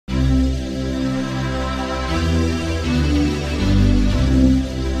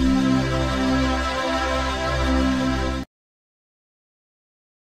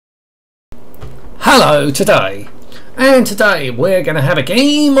Hello today, and today we're going to have a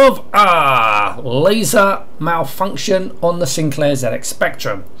game of Laser Malfunction on the Sinclair ZX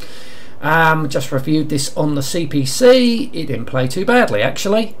Spectrum. Just reviewed this on the CPC. It didn't play too badly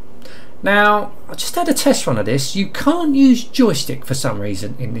actually. Now I just had a test run of this. You can't use joystick for some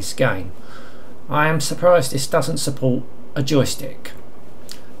reason in this game. I am surprised this doesn't support a joystick.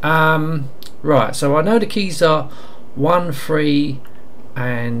 Right, so I know the keys are 1, 3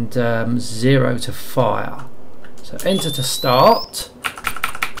 and 0 to fire. So enter to start. I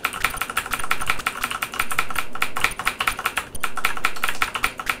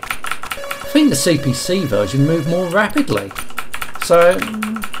think the CPC version moved more rapidly. So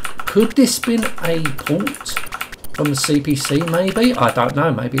could this been a port from the CPC maybe? I don't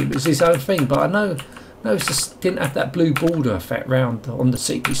know, maybe it was his own thing, but I know it just didn't have that blue border effect round on the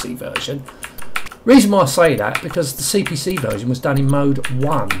CPC version. Reason why I say that, because the CPC version was done in mode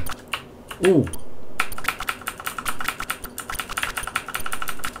 1. Ooh.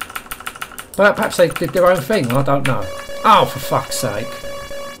 But perhaps they did their own thing, I don't know. Oh, for fuck's sake.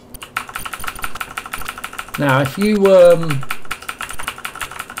 Now, if you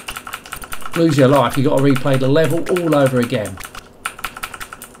lose your life, you've got to replay the level all over again.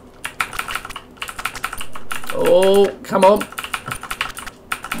 Oh, come on.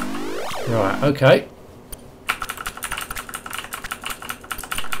 Right, okay.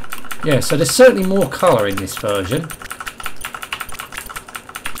 Yeah, so there's certainly more colour in this version.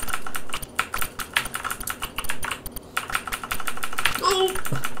 Oh!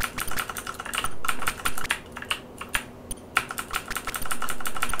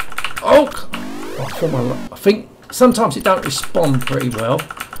 Oh! I think sometimes it don't respond pretty well.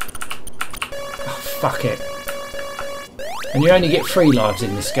 Oh, fuck it. And you only get 3 lives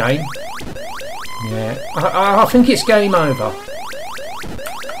in this game. Yeah, I think it's game over.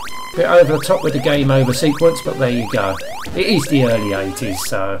 Bit over the top with the game over sequence, but there you go. It is the early 80s,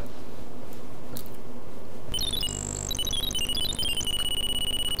 so.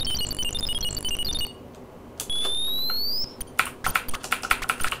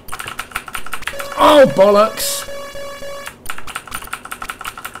 Oh, bollocks!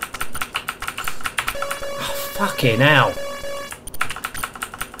 Oh, fucking hell.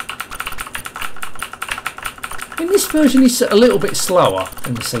 This version is a little bit slower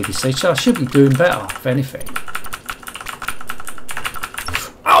than the CPC, so I should be doing better, if anything.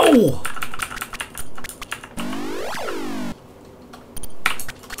 Oh!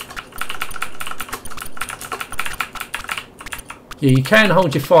 Yeah, you can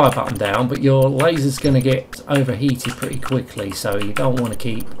hold your fire button down, but your laser's going to get overheated pretty quickly, so you don't want to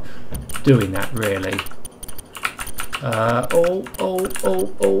keep doing that, really. Oh,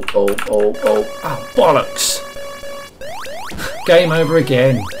 bollocks! Game over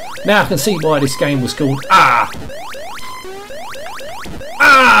again. Now I can see why this game was called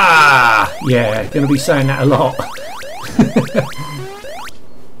yeah, gonna be saying that a lot.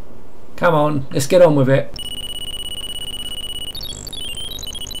 Come on, let's get on with it.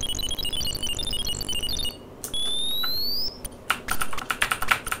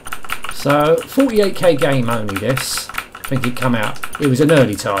 So 48k game only this. I think it come out. It was an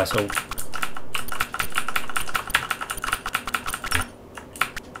early title.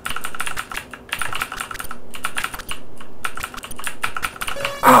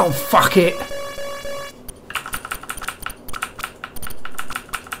 Oh, fuck it!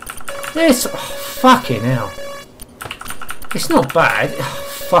 Yes, oh, fucking hell. It's not bad. Oh,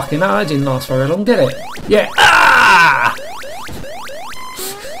 fucking hell, it didn't last very long, did it? Yeah. I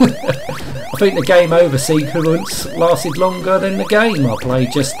think the game over sequence lasted longer than the game I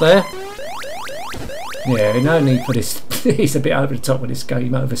played just there. Yeah, no need for this. It's a bit over the top with this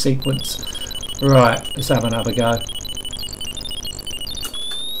game over sequence. Right, let's have another go.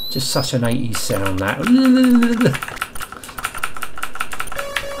 Just such an 80s sound, that.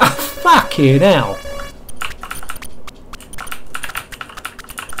 Oh, fucking hell.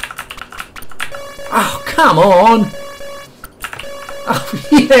 Oh, come on. Oh,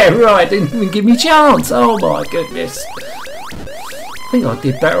 yeah, right. Didn't even give me a chance. Oh, my goodness. I think I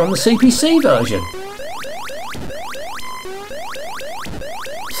did better on the CPC version.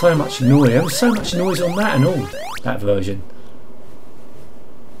 So much noise. There was so much noise on that and all. That version.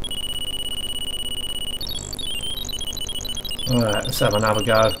 Alright, let's have another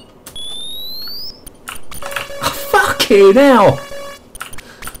go. Oh, fucking hell!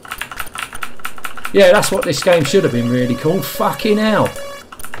 Yeah, that's what this game should have been really called. Fucking hell!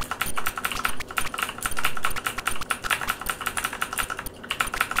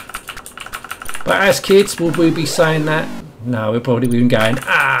 But as kids, would we be saying that? No, we'll probably be going,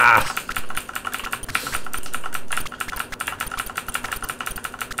 ah!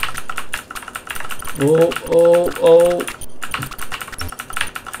 Oh, oh, oh.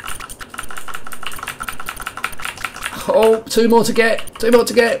 Oh, two more to get. Two more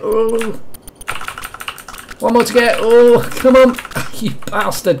to get. Oh. One more to get. Oh, come on. You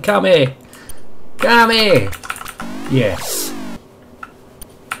bastard. Come here. Come here. Yes.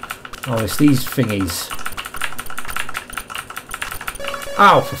 Oh, it's these thingies.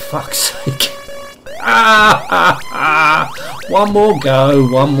 Oh, for fuck's sake. Ah, ah, ah. One more go.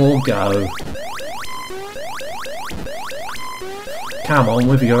 One more go. Come on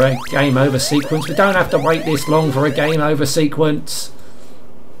with your game over sequence. We don't have to wait this long for a game over sequence.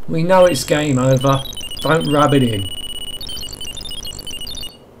 We know it's game over. Don't rub it in.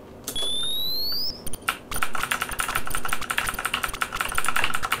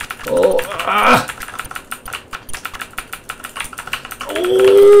 Oh, ah.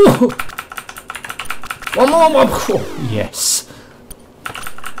 Oh. One more, one more. Oh, yes.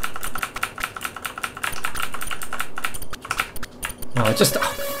 Oh, just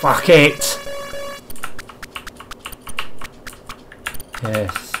fuck it.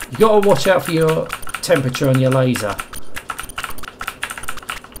 Yes, you got to watch out for your temperature on your laser.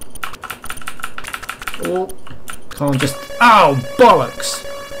 Oh, can't just. Oh, bollocks!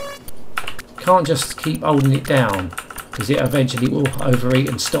 Can't just keep holding it down because it eventually will overheat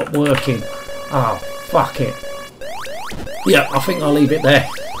and stop working. Oh, fuck it. Yeah, I think I'll leave it there.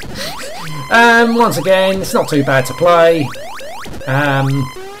 Once again, it's not too bad to play. A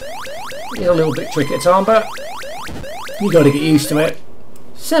little bit tricky at time, but you got to get used to it.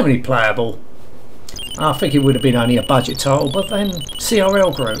 Semi-playable. I think it would have been only a budget title, but then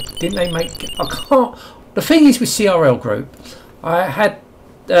CRL Group, didn't they make? I can't. The thing is with CRL Group, I had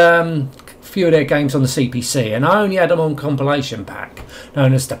a few of their games on the CPC, and I only had them on compilation pack,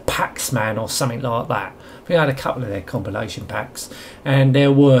 known as the Paxman or something like that. I think I had a couple of their compilation packs, and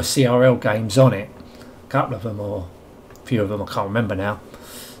there were CRL games on it. A couple of them, or a few of them, I can't remember now.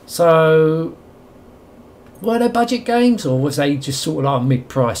 So, were they budget games, or was they just sort of like a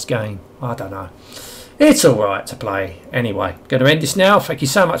mid-priced game? I don't know. It's alright to play. Anyway, going to end this now. Thank you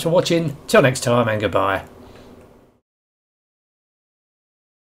so much for watching. Till next time, and goodbye.